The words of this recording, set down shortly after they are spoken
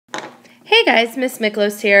Hey guys, Miss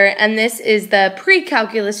Miklos here, and this is the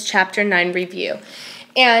Pre-Calculus Chapter 9 review.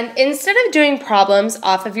 And instead of doing problems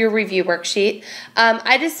off of your review worksheet,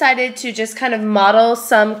 I decided to just kind of model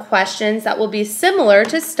some questions that will be similar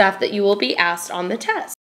to stuff that you will be asked on the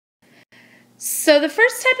test. So the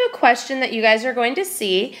first type of question that you guys are going to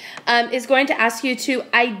see is going to ask you to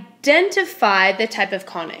identify the type of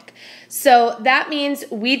conic. So that means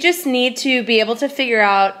we just need to be able to figure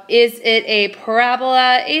out, is it a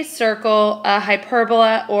parabola, a circle, a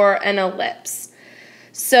hyperbola, or an ellipse?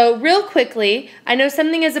 So real quickly, I know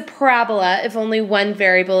something is a parabola if only one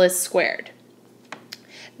variable is squared.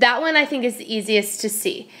 That one I think is the easiest to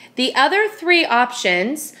see. The other three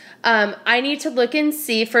options, I need to look and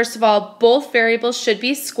see, first of all, both variables should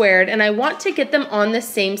be squared, and I want to get them on the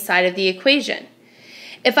same side of the equation.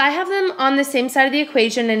 If I have them on the same side of the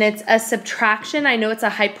equation and it's a subtraction, I know it's a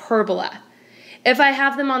hyperbola. If I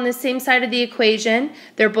have them on the same side of the equation,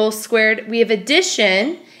 they're both squared, we have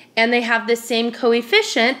addition, and they have the same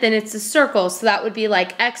coefficient, then it's a circle. So that would be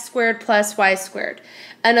like x squared plus y squared.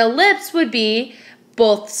 An ellipse would be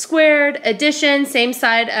both squared, addition, same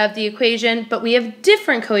side of the equation, but we have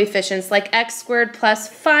different coefficients like x squared plus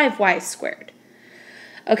 5y squared.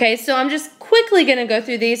 Okay, so I'm just quickly going to go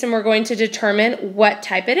through these and we're going to determine what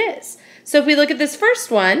type it is. So if we look at this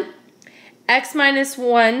first one, x minus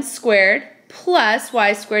 1 squared plus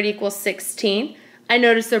y squared equals 16. I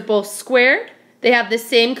notice they're both squared. They have the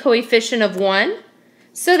same coefficient of 1,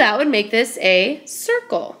 so that would make this a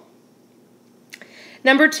circle.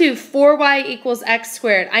 Number 2, 4y equals x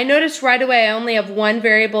squared. I notice right away I only have one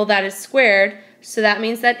variable that is squared, so that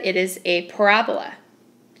means that it is a parabola.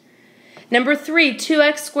 Number 3,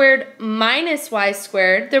 2x squared minus y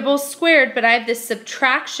squared. They're both squared, but I have this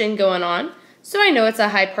subtraction going on, so I know it's a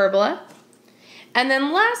hyperbola. And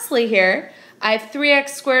then lastly here, I have 3x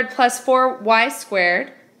squared plus 4y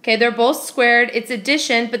squared. Okay, they're both squared, it's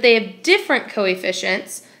addition, but they have different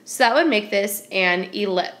coefficients, so that would make this an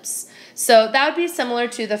ellipse. So that would be similar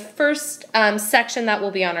to the first section that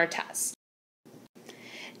will be on our test.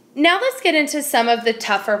 Now let's get into some of the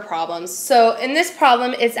tougher problems. So in this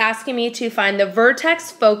problem, it's asking me to find the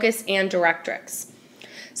vertex, focus, and directrix.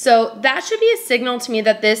 So that should be a signal to me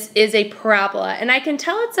that this is a parabola, and I can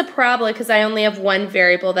tell it's a parabola because I only have one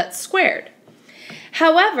variable that's squared.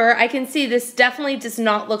 However, I can see this definitely does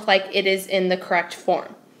not look like it is in the correct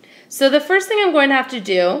form. So the first thing I'm going to have to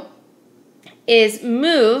do is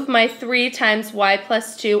move my 3 times y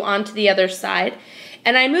plus 2 onto the other side.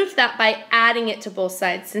 And I moved that by adding it to both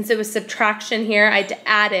sides. Since it was subtraction here, I had to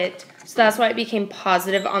add it, so that's why it became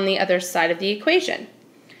positive on the other side of the equation.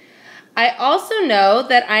 I also know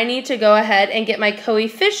that I need to go ahead and get my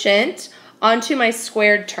coefficient onto my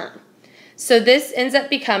squared term. So this ends up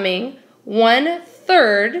becoming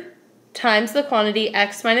 1/3 times the quantity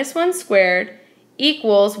x minus 1 squared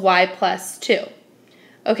equals y plus 2.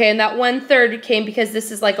 Okay, and that 1/3 came because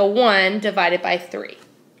this is like a 1 divided by 3.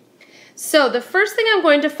 So the first thing I'm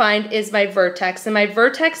going to find is my vertex, and my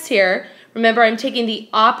vertex here, remember I'm taking the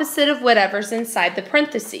opposite of whatever's inside the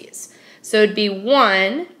parentheses. So it'd be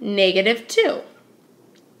 1, negative 2.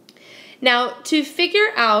 Now to figure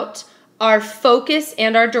out our focus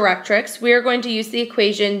and our directrix, we are going to use the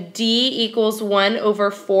equation d equals 1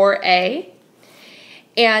 over 4a.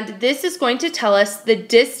 And this is going to tell us the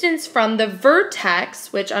distance from the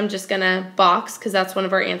vertex, which I'm just going to box because that's one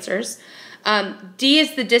of our answers. D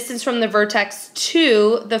is the distance from the vertex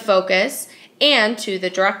to the focus and to the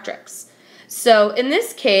directrix. So in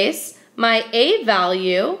this case, my A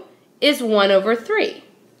value is 1 over 3.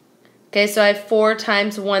 Okay, so I have 4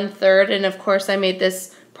 times 1/3, and of course I made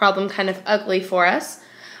this problem kind of ugly for us.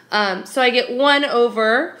 So I get 1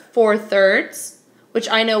 over 4/3, which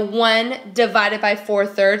I know 1 divided by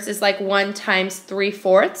 4/3 is like 1 times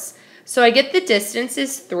 3/4. So I get the distance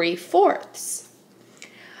is 3/4.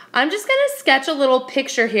 I'm just going to sketch a little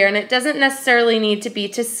picture here, and it doesn't necessarily need to be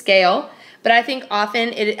to scale, but I think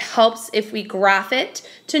often it helps if we graph it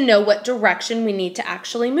to know what direction we need to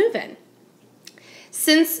actually move in.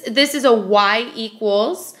 Since this is a y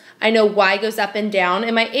equals, I know y goes up and down,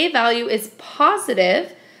 and my A value is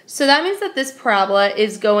positive, so that means that this parabola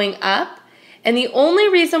is going up, and the only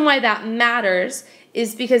reason why that matters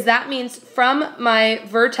is because that means from my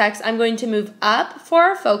vertex, I'm going to move up for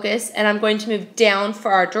our focus, and I'm going to move down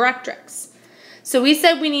for our directrix. So we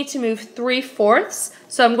said we need to move 3/4,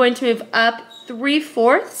 so I'm going to move up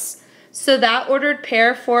 3/4. So that ordered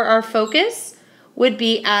pair for our focus would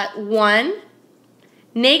be at 1,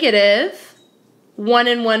 negative 1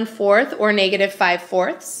 1/4, or negative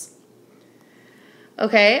 5/4.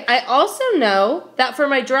 Okay, I also know that for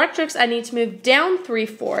my directrix, I need to move down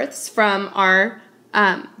 3/4 from our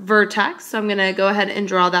vertex, so I'm going to go ahead and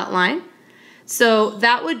draw that line. So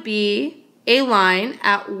that would be a line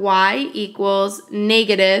at y equals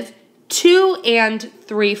negative 2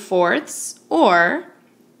 3/4, or,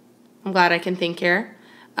 I'm glad I can think here,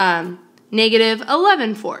 negative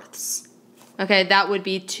 11/4. Okay, that would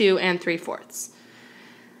be 2 3/4.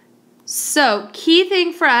 So, key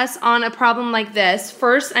thing for us on a problem like this,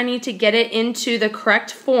 first I need to get it into the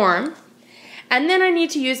correct form, and then I need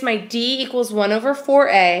to use my d equals 1 over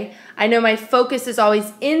 4a. I know my focus is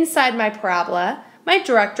always inside my parabola. My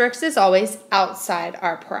directrix is always outside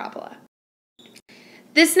our parabola.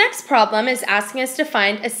 This next problem is asking us to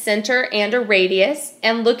find a center and a radius,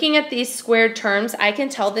 and looking at these squared terms, I can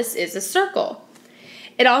tell this is a circle.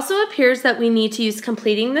 It also appears that we need to use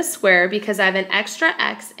completing the square because I have an extra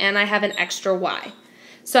x and I have an extra y.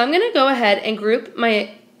 So I'm going to go ahead and group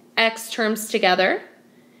my x terms together,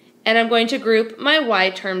 and I'm going to group my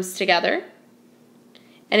y terms together,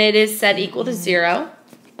 and it is set equal to 0.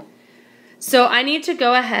 So I need to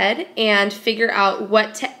go ahead and figure out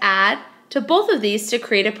what to add to both of these to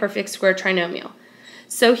create a perfect square trinomial.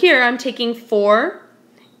 So here I'm taking 4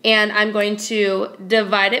 and I'm going to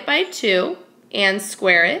divide it by 2 and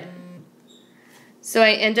square it. So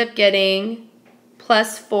I end up getting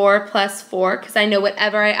plus 4 because I know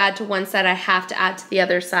whatever I add to one side I have to add to the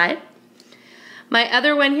other side. My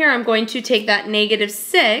other one here, I'm going to take that negative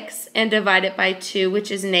 6 and divide it by 2, which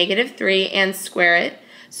is negative 3, and square it.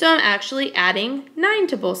 So I'm actually adding 9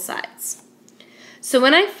 to both sides. So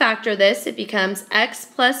when I factor this, it becomes x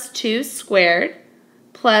plus 2 squared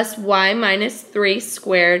plus y minus 3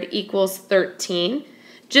 squared equals 13.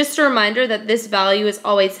 Just a reminder that this value is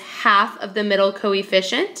always half of the middle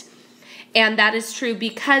coefficient, and that is true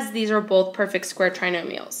because these are both perfect square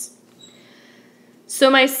trinomials. So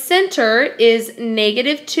my center is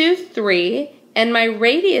negative 2, 3, and my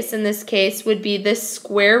radius in this case would be the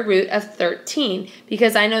square root of 13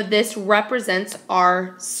 because I know this represents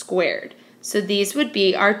r squared. So these would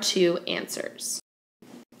be our two answers.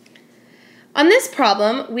 On this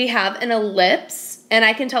problem, we have an ellipse, and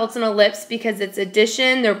I can tell it's an ellipse because it's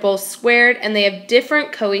addition, they're both squared, and they have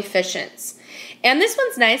different coefficients. And this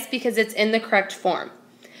one's nice because it's in the correct form.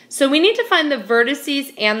 So we need to find the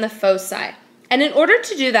vertices and the foci. And in order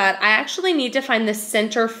to do that, I actually need to find the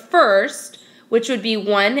center first, which would be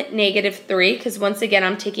 1, negative 3, because once again,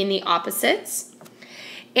 I'm taking the opposites.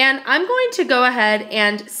 And I'm going to go ahead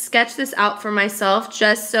and sketch this out for myself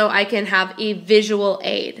just so I can have a visual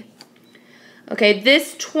aid. Okay,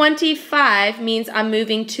 this 25 means I'm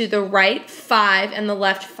moving to the right 5 and the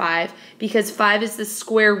left 5 because 5 is the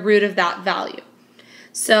square root of that value.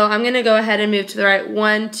 So I'm going to go ahead and move to the right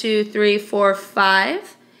 1, 2, 3, 4,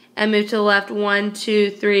 5, and move to the left 1,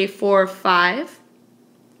 2, 3, 4, 5.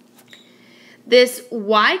 This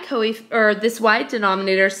y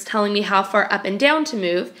denominator is telling me how far up and down to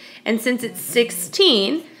move, and since it's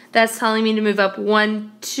 16, that's telling me to move up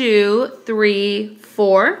 1, 2, 3,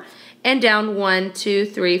 4, and down 1, 2,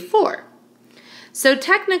 3, 4. So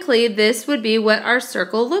technically, this would be what our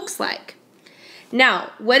circle looks like.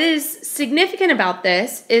 Now, what is significant about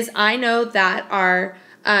this is I know that our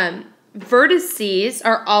vertices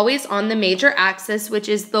are always on the major axis, which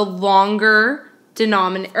is the longer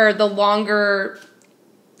denominator, or the longer,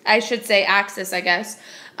 I should say axis, I guess,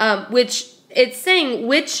 which it's saying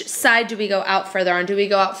which side do we go out further on? Do we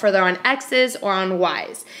go out further on x's or on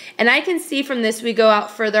y's? And I can see from this we go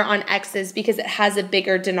out further on x's because it has a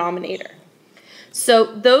bigger denominator.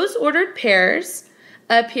 So those ordered pairs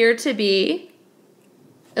appear to be,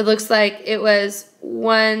 it looks like it was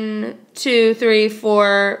 1, 2, 3,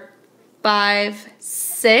 4, 5,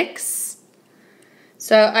 6.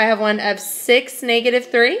 So I have one of 6,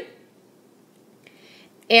 negative 3.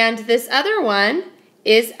 And this other one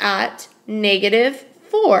is at negative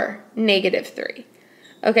 4, negative 3.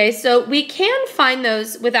 Okay, so we can find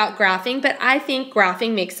those without graphing, but I think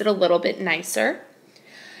graphing makes it a little bit nicer.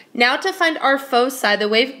 Now to find our foci, the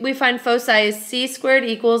way we find foci is c squared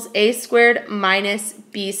equals a squared minus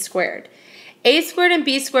b squared. A squared and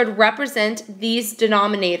b squared represent these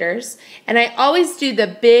denominators, and I always do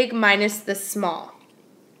the big minus the small.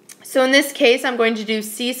 So in this case, I'm going to do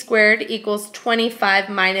c squared equals 25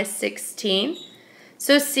 minus 16.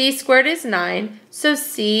 So c squared is 9, so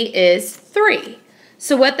c is 3.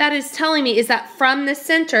 So what that is telling me is that from the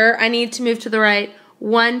center, I need to move to the right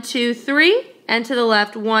 1, 2, 3, and to the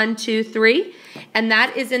left 1, 2, 3. And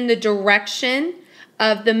that is in the direction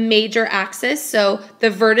of the major axis. So the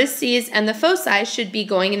vertices and the foci should be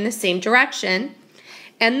going in the same direction.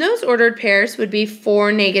 And those ordered pairs would be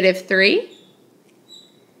 4, negative 3,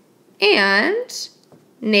 and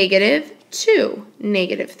negative 2,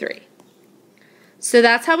 negative 3. So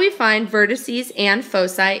that's how we find vertices and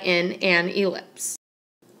foci in an ellipse.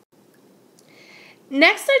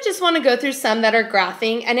 Next, I just want to go through some that are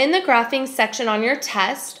graphing, and in the graphing section on your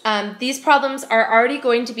test, these problems are already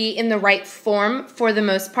going to be in the right form for the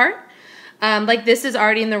most part. Like this is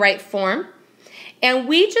already in the right form. And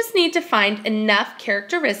we just need to find enough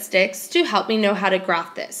characteristics to help me know how to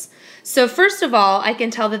graph this. So first of all, I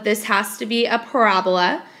can tell that this has to be a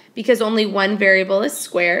parabola because only one variable is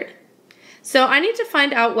squared. So I need to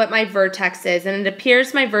find out what my vertex is, and it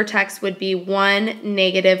appears my vertex would be 1,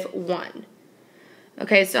 -1.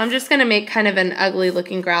 Okay, so I'm just going to make kind of an ugly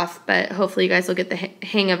looking graph, but hopefully you guys will get the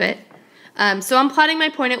hang of it. So I'm plotting my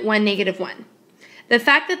point at 1, -1. The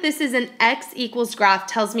fact that this is an x equals graph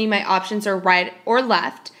tells me my options are right or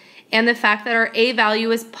left, and the fact that our a value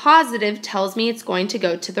is positive tells me it's going to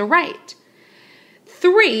go to the right.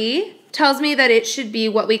 3 tells me that it should be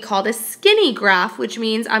what we called a skinny graph, which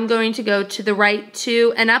means I'm going to go to the right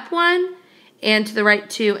 2 and up 1, and to the right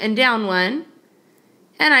 2 and down 1,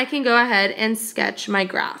 and I can go ahead and sketch my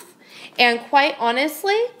graph. And quite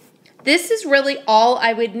honestly, this is really all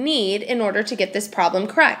I would need in order to get this problem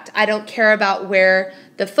correct. I don't care about where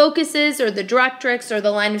the focus is or the directrix or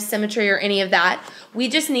the line of symmetry or any of that. We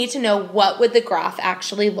just need to know what would the graph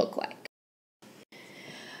actually look like.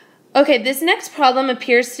 Okay, this next problem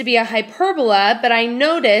appears to be a hyperbola, but I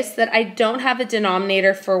notice that I don't have a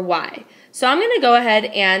denominator for y. So I'm going to go ahead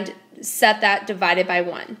and set that divided by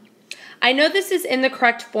 1. I know this is in the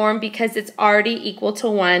correct form because it's already equal to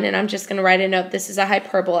 1, and I'm just going to write a note, this is a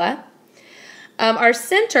hyperbola. Our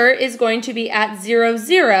center is going to be at 0,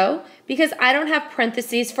 0 because I don't have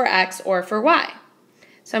parentheses for x or for y.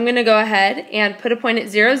 So I'm going to go ahead and put a point at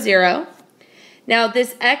 0, 0. Now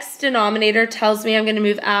this x denominator tells me I'm going to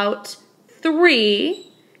move out 3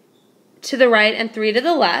 to the right and 3 to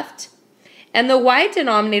the left. And the y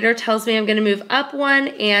denominator tells me I'm going to move up 1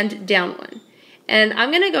 and down 1. And I'm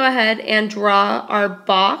going to go ahead and draw our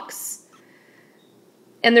box.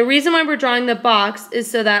 And the reason why we're drawing the box is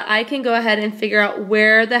so that I can go ahead and figure out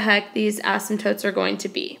where the heck these asymptotes are going to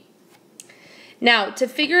be. Now, to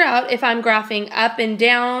figure out if I'm graphing up and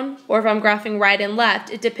down or if I'm graphing right and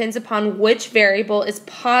left, it depends upon which variable is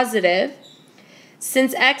positive.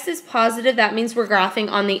 Since x is positive, that means we're graphing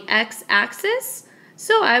on the x-axis.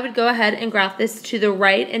 So I would go ahead and graph this to the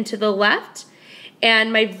right and to the left.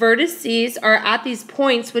 And my vertices are at these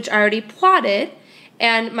points which I already plotted,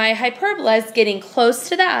 and my hyperbola is getting close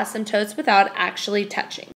to the asymptotes without actually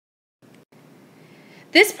touching.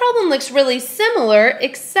 This problem looks really similar,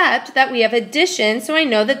 except that we have addition, so I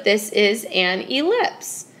know that this is an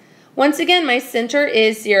ellipse. Once again, my center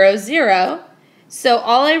is 0, 0, so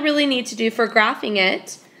all I really need to do for graphing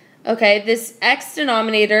it, okay, this x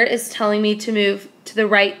denominator is telling me to move to the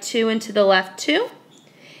right 2 and to the left 2.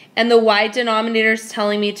 And the y denominator is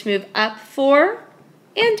telling me to move up 4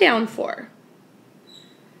 and down 4.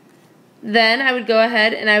 Then I would go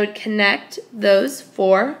ahead and I would connect those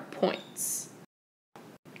 4 points.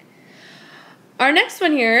 Our next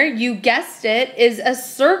one here, you guessed it, is a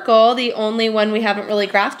circle, the only one we haven't really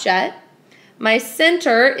graphed yet. My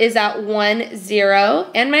center is at 1,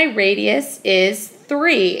 0, and my radius is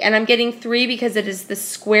 3. And I'm getting 3 because it is the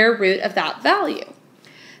square root of that value.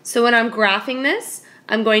 So when I'm graphing this,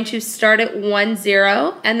 I'm going to start at 1,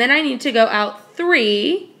 0, and then I need to go out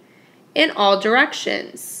 3 in all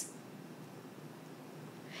directions.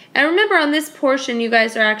 And remember, on this portion, you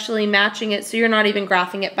guys are actually matching it, so you're not even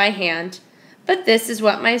graphing it by hand. But this is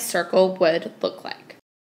what my circle would look like.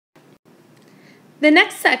 The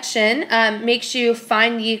next section makes you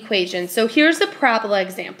find the equation. So here's a parabola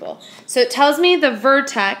example. So it tells me the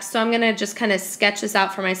vertex, so I'm going to just kind of sketch this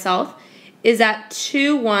out for myself, is at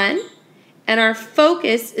 2, 1. And our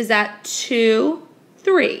focus is at 2,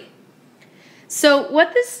 3. So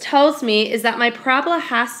what this tells me is that my parabola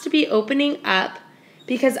has to be opening up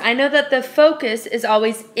because I know that the focus is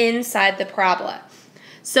always inside the parabola.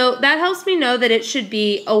 So that helps me know that it should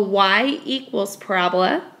be a y equals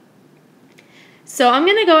parabola. So I'm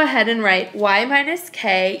going to go ahead and write y minus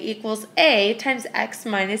k equals a times x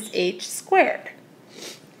minus h squared.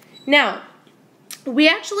 Now, we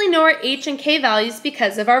actually know our h and k values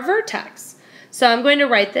because of our vertex. So I'm going to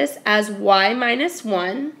write this as y minus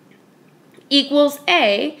 1 equals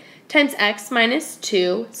a times x minus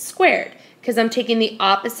 2 squared, because I'm taking the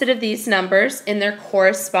opposite of these numbers in their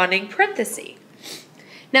corresponding parenthesis.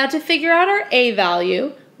 Now to figure out our a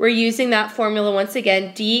value, we're using that formula once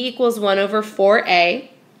again, d equals 1 over 4a.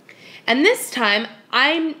 And this time,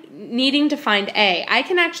 I'm needing to find a. I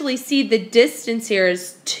can actually see the distance here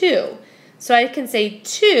is 2. So I can say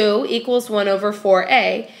 2 equals 1 over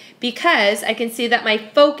 4a, because I can see that my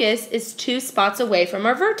focus is 2 spots away from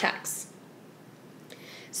our vertex.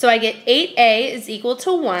 So I get 8a is equal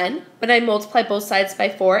to 1 when I multiply both sides by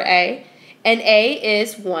 4a, and a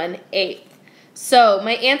is 1/8. So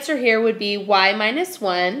my answer here would be y minus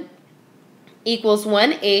 1 equals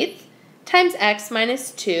 1/8 times x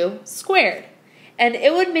minus 2 squared. And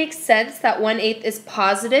it would make sense that 1/8 is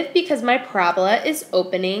positive because my parabola is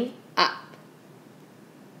opening up.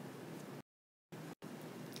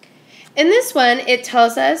 In this one, it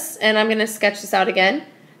tells us, and I'm going to sketch this out again,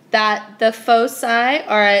 that the foci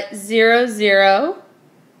are at 0, 0,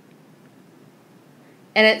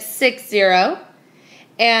 and at 6, 0,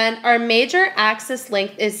 and our major axis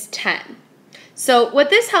length is 10. So what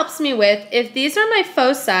this helps me with, if these are my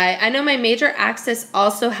foci, I know my major axis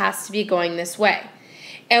also has to be going this way.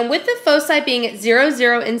 And with the foci being at 0,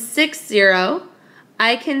 0, and 6, 0,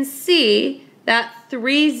 I can see that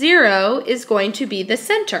 3, 0 is going to be the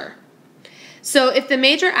center. So if the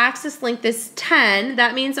major axis length is 10,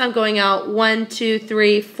 that means I'm going out 1, 2,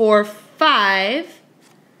 3, 4, 5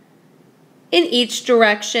 in each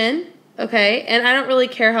direction, okay? And I don't really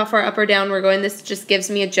care how far up or down we're going. This just gives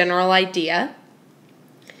me a general idea.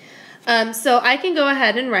 So I can go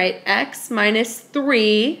ahead and write x minus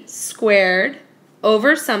 3 squared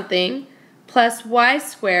over something plus y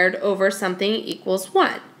squared over something equals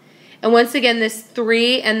 1. And once again, this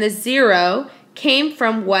 3 and the 0 came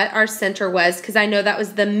from what our center was, because I know that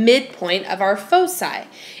was the midpoint of our foci.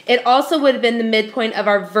 It also would have been the midpoint of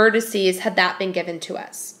our vertices had that been given to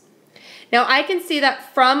us. Now I can see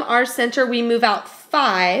that from our center we move out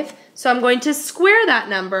 5, so I'm going to square that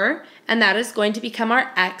number, and that is going to become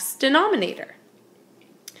our x denominator.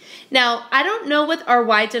 Now I don't know what our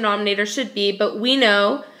y denominator should be, but we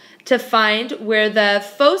know to find where the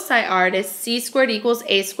foci are, it is c squared equals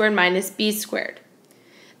a squared minus b squared.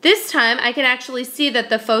 This time I can actually see that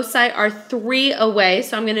the foci are 3 away,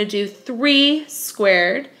 so I'm going to do 3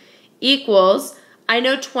 squared equals, I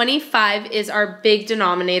know 25 is our big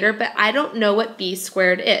denominator, but I don't know what b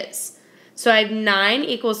squared is. So I have 9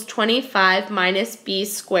 equals 25 minus b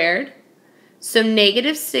squared. So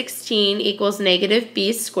negative 16 equals negative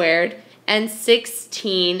b squared, and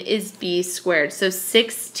 16 is b squared. So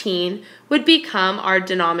 16 would become our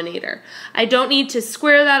denominator. I don't need to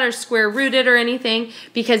square that or square root it or anything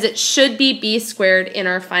because it should be b squared in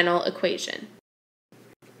our final equation.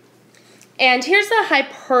 And here's the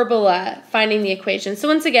hyperbola finding the equation. So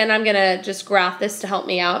once again, I'm going to just graph this to help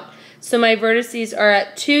me out. So my vertices are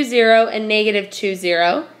at 2, 0 and negative 2,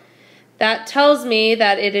 0. That tells me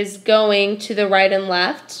that it is going to the right and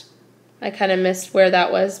left. I kind of missed where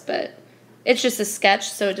that was, but it's just a sketch,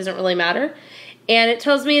 so it doesn't really matter. And it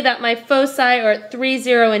tells me that my foci are at 3,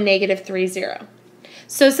 0 and negative 3, 0.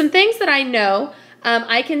 So some things that I know,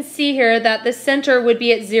 I can see here that the center would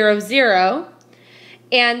be at 0, 0.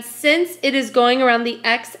 And since it is going around the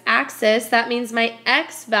x-axis, that means my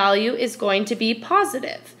x value is going to be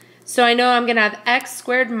positive. So I know I'm going to have x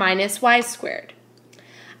squared minus y squared.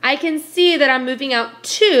 I can see that I'm moving out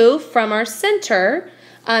 2 from our center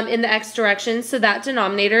in the x direction, so that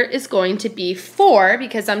denominator is going to be 4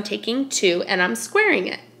 because I'm taking 2 and I'm squaring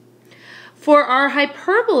it. For our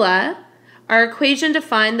hyperbola, our equation to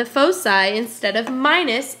find the foci instead of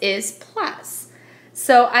minus is plus.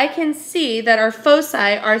 So I can see that our foci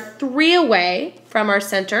are 3 away from our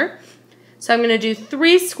center. So I'm going to do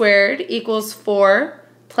 3 squared equals 4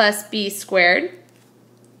 plus b squared.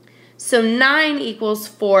 So 9 equals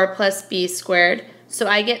 4 plus b squared. So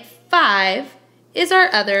I get 5 is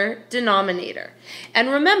our other denominator. And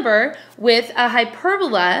remember, with a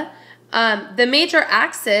hyperbola, the major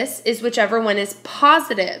axis is whichever one is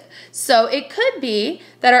positive. So it could be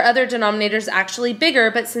that our other denominator is actually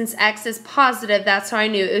bigger, but since x is positive, that's how I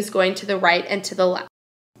knew it was going to the right and to the left.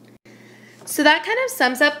 So that kind of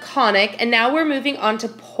sums up conic, and now we're moving on to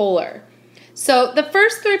polar. So the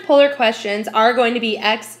first 3 polar questions are going to be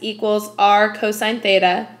x equals r cosine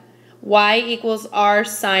theta, y equals r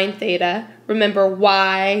sine theta. Remember,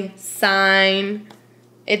 y, sine,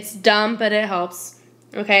 it's dumb, but it helps.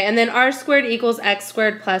 Okay, and then r squared equals x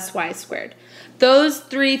squared plus y squared. Those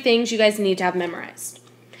 3 things you guys need to have memorized.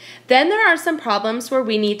 Then there are some problems where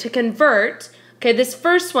we need to convert. Okay, this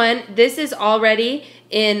first one, this is already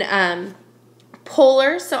in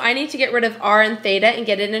polar, so I need to get rid of r and theta and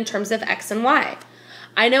get it in terms of x and y.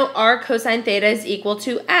 I know r cosine theta is equal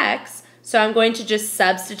to x, so I'm going to just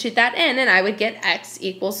substitute that in, and I would get x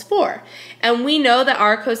equals 4. And we know that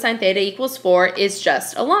r cosine theta equals 4 is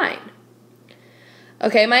just a line.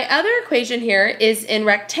 Okay, my other equation here is in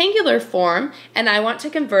rectangular form, and I want to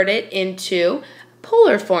convert it into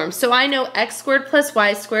polar form. So I know x squared plus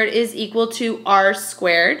y squared is equal to r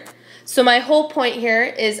squared. So my whole point here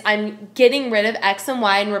is I'm getting rid of x and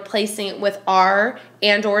y and replacing it with r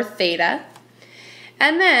and or theta.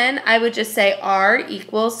 And then I would just say r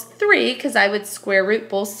equals 3 because I would square root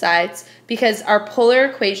both sides because our polar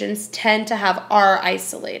equations tend to have r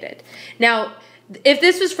isolated. Now, if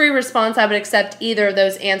this was free response, I would accept either of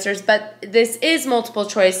those answers, but this is multiple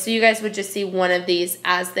choice, so you guys would just see one of these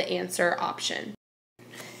as the answer option.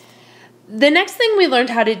 The next thing we learned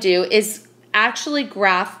how to do is actually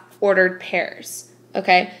graph ordered pairs,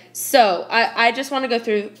 okay? So I just want to go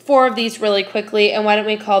through 4 of these really quickly, and why don't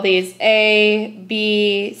we call these A,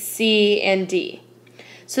 B, C, and D.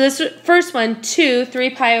 So this first one, 2, 3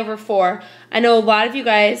 pi over 4, I know a lot of you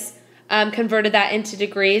guys converted that into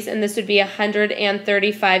degrees, and this would be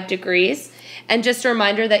 135 degrees. And just a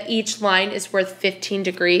reminder that each line is worth 15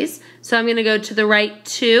 degrees. So I'm going to go to the right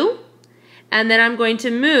 2, and then I'm going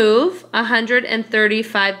to move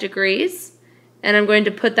 135 degrees, and I'm going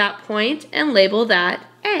to put that point and label that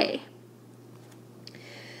A.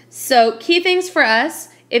 So key things for us,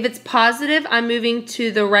 if it's positive, I'm moving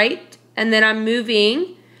to the right, and then I'm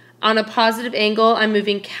moving on a positive angle, I'm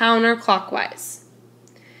moving counterclockwise.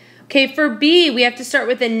 Okay, for B, we have to start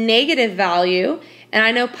with a negative value, and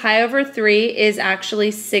I know pi over 3 is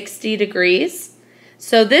actually 60 degrees.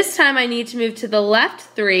 So this time I need to move to the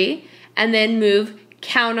left 3 and then move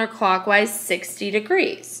counterclockwise 60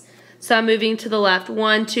 degrees. So I'm moving to the left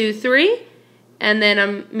 1, 2, 3, and then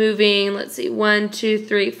I'm moving, let's see, 1, 2,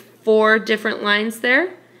 3, 4 different lines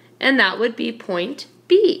there, and that would be point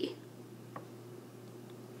B.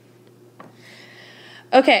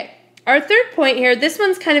 Okay. Our third point here, this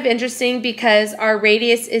one's kind of interesting because our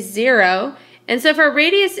radius is 0. And so if our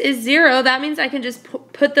radius is 0, that means I can just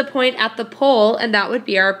put the point at the pole, and that would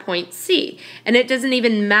be our point C. And it doesn't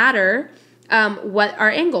even matter what our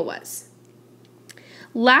angle was.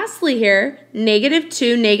 Lastly here,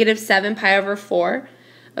 -2, -7 pi over 4.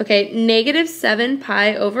 Okay, -7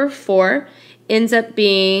 pi over 4 ends up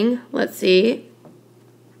being, let's see,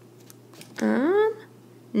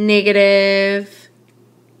 negative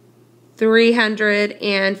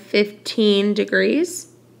 315 degrees.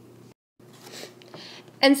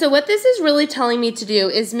 And so what this is really telling me to do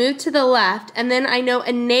is move to the left, and then I know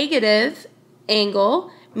a negative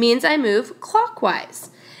angle means I move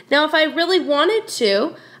clockwise. Now if I really wanted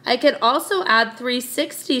to, I could also add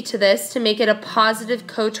 360 to this to make it a positive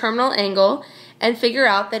coterminal angle and figure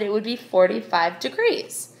out that it would be 45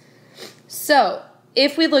 degrees. So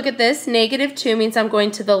if we look at this, -2 means I'm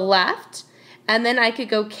going to the left, and then I could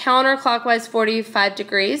go counterclockwise 45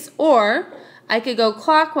 degrees, or I could go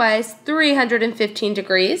clockwise 315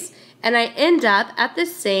 degrees, and I end up at the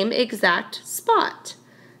same exact spot.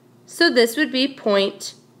 So this would be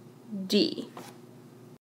point D.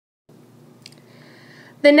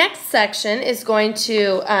 The next section is going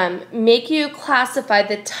to make you classify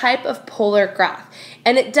the type of polar graph.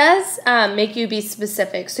 And it does make you be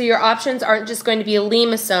specific. So your options aren't just going to be a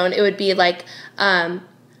limosone. It would be like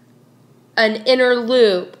an inner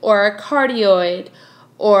loop or a cardioid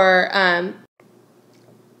or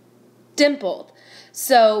dimpled.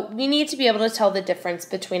 So we need to be able to tell the difference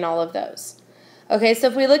between all of those. Okay, so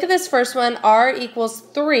if we look at this first one, r equals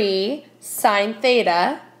 3 sine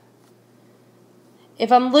theta.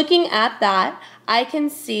 If I'm looking at that, I can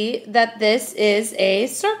see that this is a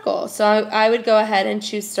circle. So I would go ahead and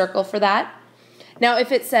choose circle for that. Now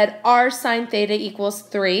if it said r sine theta equals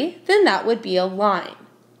 3, then that would be a line.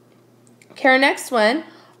 Okay, our next one,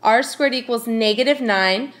 r squared equals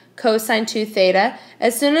 -9 cosine 2 theta.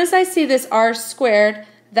 As soon as I see this r squared,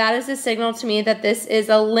 that is a signal to me that this is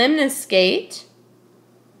a lemniscate.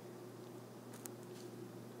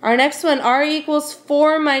 Our next one, r equals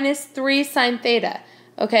 4 minus 3 sine theta.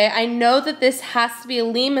 Okay, I know that this has to be a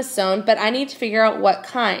limosone, but I need to figure out what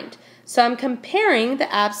kind. So I'm comparing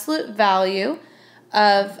the absolute value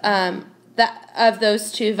of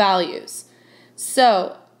those two values.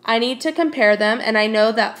 So I need to compare them, and I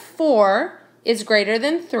know that 4 is greater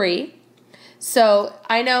than 3. So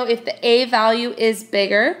I know if the A value is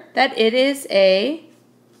bigger, that it is a,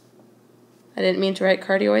 I didn't mean to write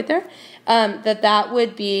cardioid there, that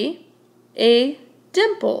would be a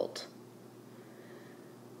dimpled.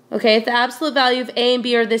 Okay, if the absolute value of A and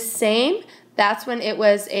B are the same, that's when it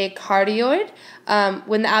was a cardioid.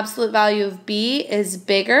 When the absolute value of B is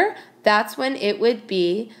bigger, that's when it would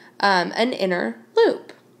be an inner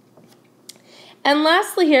loop. And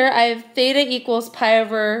lastly here, I have theta equals pi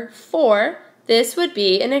over 4. This would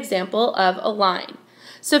be an example of a line.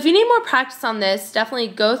 So if you need more practice on this, definitely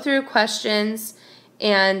go through questions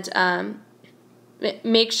and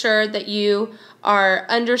make sure that you are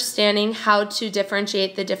understanding how to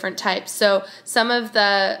differentiate the different types. So some of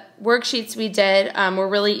the worksheets we did were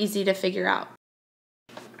really easy to figure out.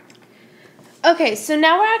 Okay, so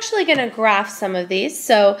now we're actually going to graph some of these.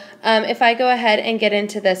 So if I go ahead and get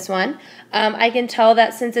into this one, I can tell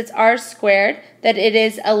that since it's r squared, that it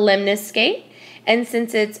is a lemniscate. And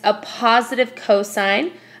since it's a positive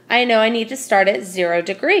cosine, I know I need to start at 0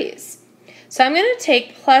 degrees. So I'm going to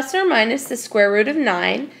take plus or minus the square root of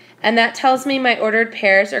 9, and that tells me my ordered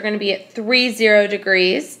pairs are going to be at 3 0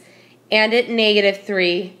 degrees and at negative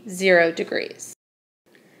 3 0 degrees.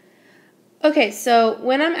 Okay, so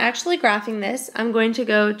when I'm actually graphing this, I'm going to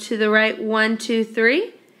go to the right 1, 2,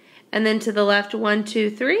 3, and then to the left 1, 2,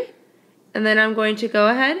 3, and then I'm going to go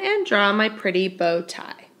ahead and draw my pretty bow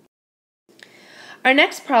tie. Our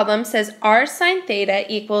next problem says r sine theta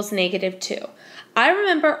equals negative 2. I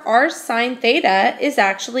remember r sine theta is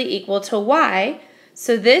actually equal to y,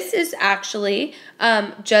 so this is actually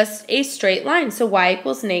just a straight line, so y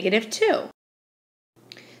equals negative 2.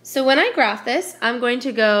 So when I graph this, I'm going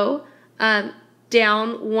to go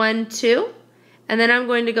down 1, 2, and then I'm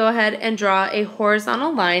going to go ahead and draw a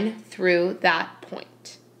horizontal line through that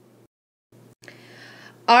point.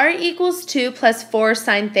 R equals 2 plus 4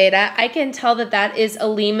 sine theta. I can tell that that is a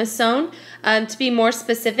lemniscate. To be more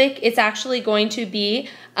specific, it's actually going to be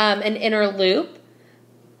an inner loop.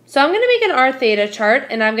 So I'm going to make an r theta chart,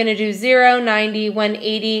 and I'm going to do 0, 90,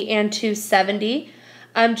 180, and 270.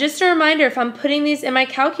 Just a reminder, if I'm putting these in my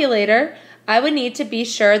calculator, I would need to be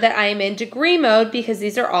sure that I am in degree mode because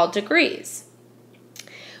these are all degrees.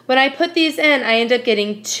 When I put these in, I end up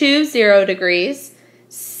getting 2 0 degrees,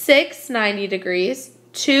 6 90 degrees,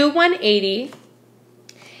 2 180,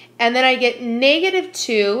 and then I get negative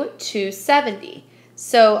 2 270.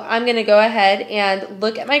 So I'm going to go ahead and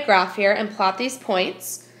look at my graph here and plot these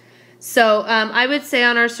points. So I would say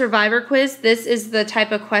on our survivor quiz, this is the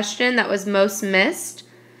type of question that was most missed.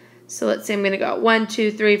 So let's say I'm going to go 1,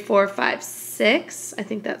 2, 3, 4, 5, 6. I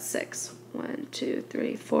think that's 6. 1, 2,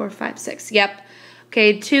 3, 4, 5, 6. Yep.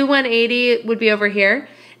 Okay, 2 180 would be over here.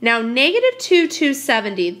 Now, negative 2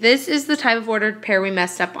 270, this is the type of ordered pair we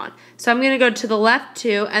messed up on. So I'm going to go to the left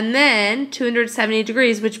 2 and then 270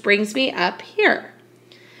 degrees, which brings me up here.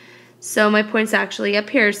 So my point's actually up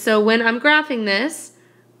here. So when I'm graphing this,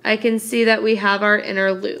 I can see that we have our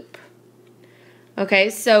inner loop. Okay,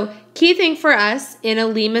 so key thing for us in a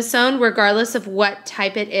lemniscate, regardless of what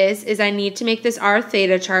type it is I need to make this r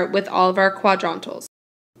theta chart with all of our quadrantals.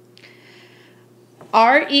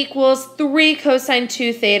 R equals 3 cosine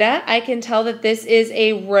 2 theta. I can tell that this is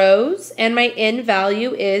a rose, and my n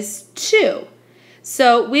value is 2.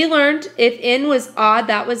 So we learned if n was odd,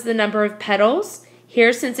 that was the number of petals.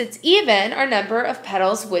 Here, since it's even, our number of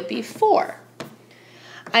petals would be 4.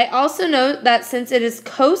 I also note that since it is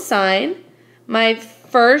cosine, my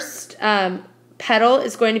first petal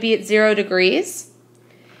is going to be at 0 degrees.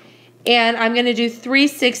 And I'm going to do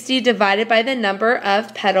 360 divided by the number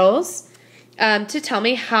of petals to tell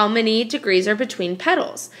me how many degrees are between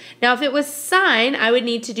petals. Now, if it was sine, I would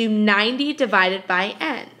need to do 90 divided by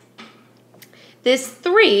n. This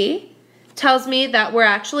 3 tells me that we're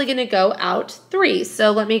actually going to go out 3.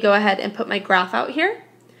 So let me go ahead and put my graph out here.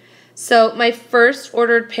 So my first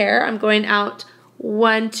ordered pair, I'm going out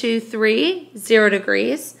 1, 2, 3, 0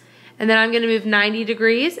 degrees. And then I'm going to move 90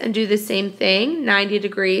 degrees and do the same thing, 90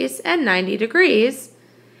 degrees and 90 degrees.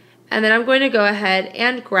 And then I'm going to go ahead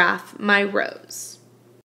and graph my rose.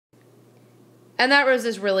 And that rose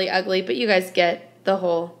is really ugly, but you guys get the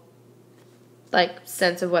whole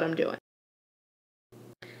sense of what I'm doing.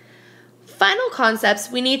 Final concepts,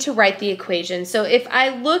 we need to write the equation. So if I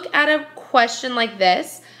look at a question like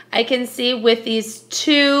this, I can see with these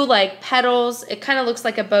two petals, it kind of looks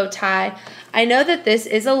like a bow tie. I know that this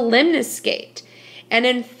is a lemniscate. And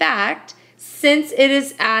in fact, since it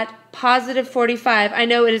is at positive 45, I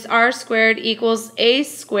know it is r squared equals a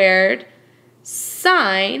squared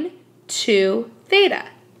sine 2 theta.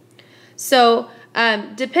 So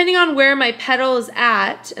depending on where my petal is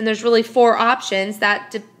at, and there's really 4 options,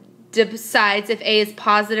 that decides if a is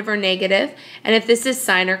positive or negative, and if this is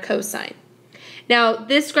sine or cosine. Now,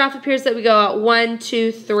 this graph appears that we go out 1,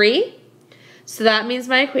 2, 3. So that means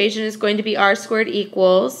my equation is going to be r squared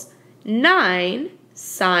equals 9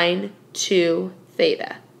 sine 2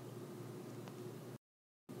 theta.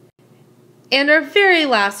 And our very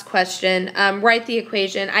last question, write the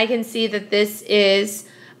equation. I can see that this is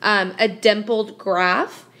a dimpled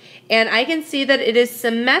graph, and I can see that it is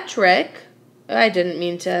symmetric. I didn't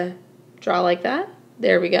mean to draw like that.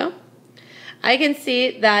 There we go. I can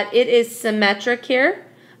see that it is symmetric here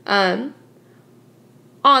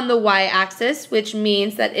on the y-axis, which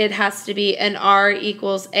means that it has to be an r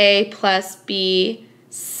equals a plus b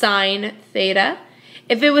sine theta.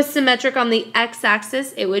 If it was symmetric on the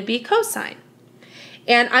x-axis, it would be cosine.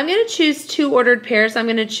 And I'm going to choose two ordered pairs. I'm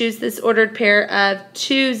going to choose this ordered pair of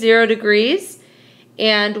 2 0 degrees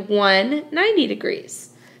and 1 90 degrees.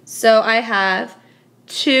 So I have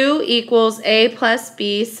 2 equals a plus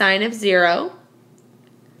b sine of 0.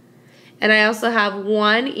 And I also have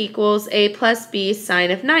 1 equals a plus b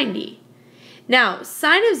sine of 90. Now,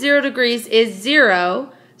 sine of 0 degrees is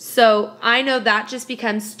 0, so I know that just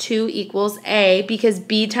becomes 2 equals a because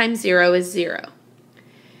b times 0 is 0.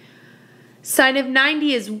 Sine of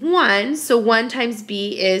 90 is 1, so 1 times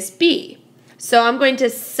b is b. So I'm going to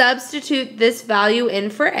substitute this value in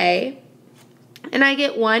for a, and I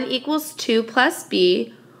get 1 equals 2 plus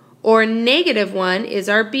b, or negative 1 is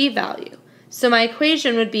our b value. So my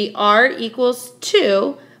equation would be r equals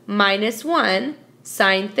 2 minus 1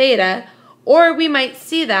 sine theta, or we might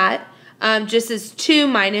see that just as 2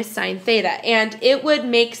 minus sine theta. And it would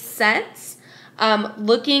make sense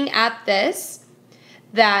looking at this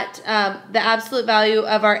that the absolute value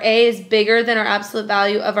of our a is bigger than our absolute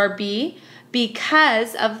value of our b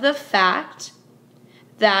because of the fact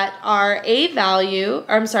that our a value,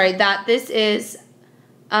 or I'm sorry, that this is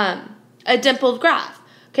a dimpled graph.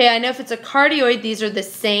 Okay, I know if it's a cardioid, these are the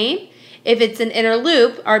same. If it's an inner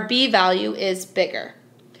loop, our b value is bigger.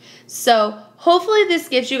 So hopefully this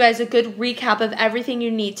gives you guys a good recap of everything you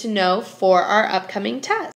need to know for our upcoming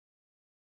test.